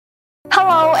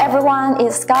Hello everyone,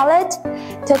 it's Scarlett.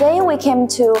 Today we came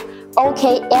to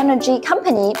OK Energy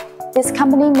Company. This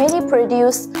company mainly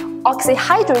produces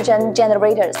oxyhydrogen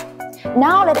generators.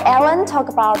 Now let Ellen talk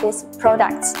about these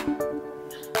products.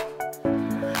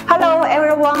 Hello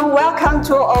everyone, welcome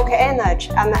to OK Energy.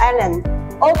 I'm Ellen.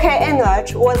 OK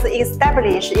Energy was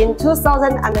established in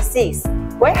 2006.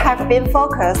 We have been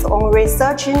focused on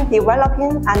researching,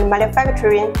 developing, and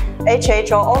manufacturing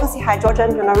HHO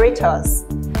oxyhydrogen generators.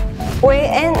 We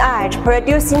aim at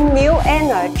producing new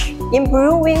energy,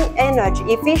 improving energy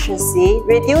efficiency,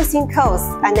 reducing costs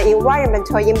and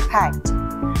environmental impact,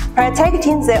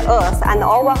 protecting the earth and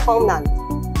our homeland.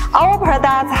 Our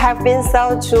products have been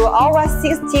sold to over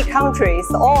 60 countries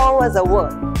all over the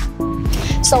world.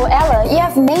 So Ellen, you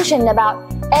have mentioned about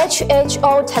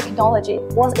HHO technology.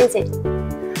 What is it?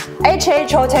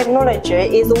 HHO technology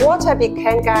is water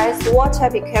became gas, water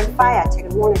became fire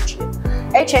technology.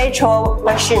 HHO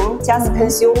machine just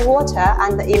consumes water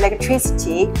and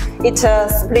electricity. It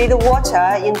splits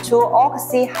water into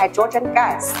oxyhydrogen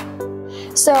gas.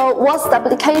 So what's the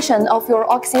application of your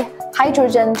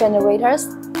oxyhydrogen generators?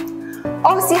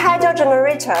 Oxyhydrogen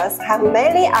generators have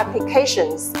many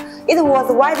applications. It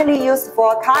was widely used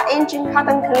for car engine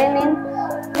carbon cleaning,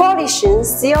 polishing,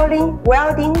 sealing,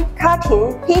 welding,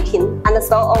 cutting, heating, and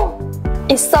so on.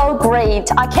 It's so great.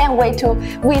 I can't wait to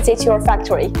visit your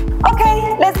factory.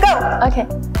 Okay, let's go. Okay.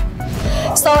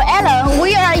 So Ellen,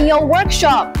 we are in your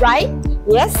workshop, right?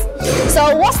 Yes.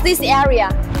 So what's this area?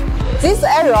 This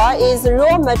area is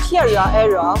raw material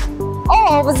area.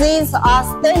 All of these are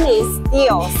stainless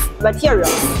steel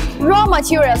materials. Raw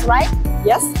materials, right?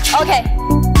 Yes. Okay.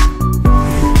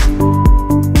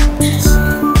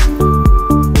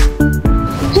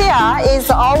 Here is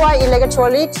our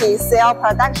electrolytic cell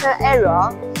production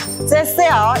area. The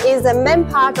cell is the main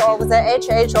part of the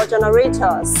HHO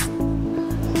generators.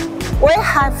 We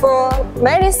have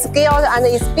many skilled and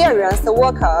experienced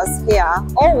workers here,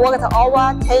 all worked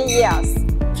over 10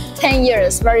 years. 10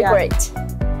 years, very great.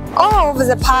 All of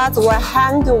the parts were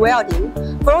hand welding.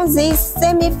 From these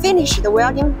semi-finished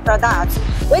welding products,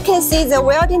 we can see the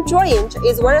welding joint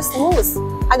is very smooth,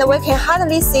 and we can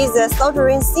hardly see the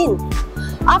soldering seam.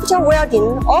 After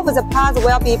welding, all of the parts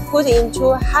will be put into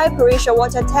a high-pressure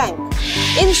water tank.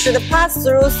 It should pass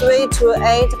through 3 to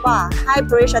 8 bar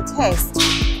high-pressure test.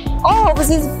 All of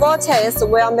these 4 tests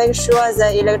will make sure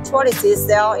the electrolysis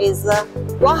cell is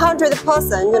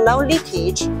 100% no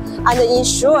leakage and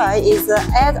ensure it's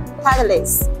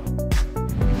airtightless.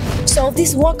 So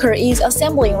this worker is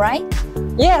assembling, right?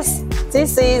 Yes,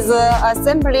 this is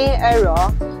assembly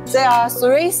area. There are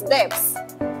 3 steps.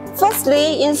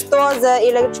 Firstly, install the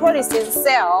electrolysis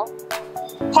cell,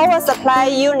 power supply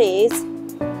unit,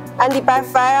 and the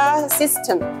by-fire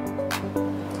system.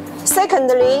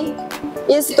 Secondly,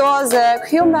 install the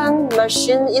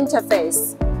human-machine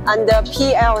interface and the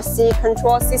PLC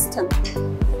control system.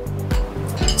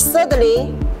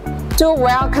 Thirdly, do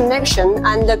wire connection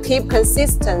and keep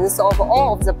consistency of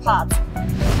all of the parts.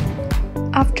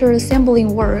 After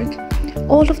assembling work,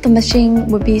 all of the machine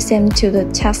will be sent to the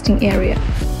testing area.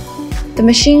 The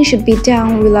machine should be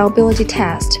done reliability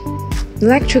test,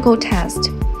 electrical test,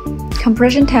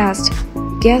 compression test,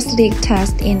 gas leak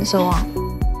test, and so on.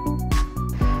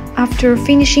 After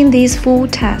finishing these full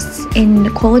tests in the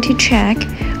quality check,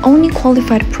 only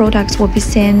qualified products will be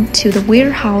sent to the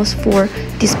warehouse for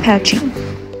dispatching.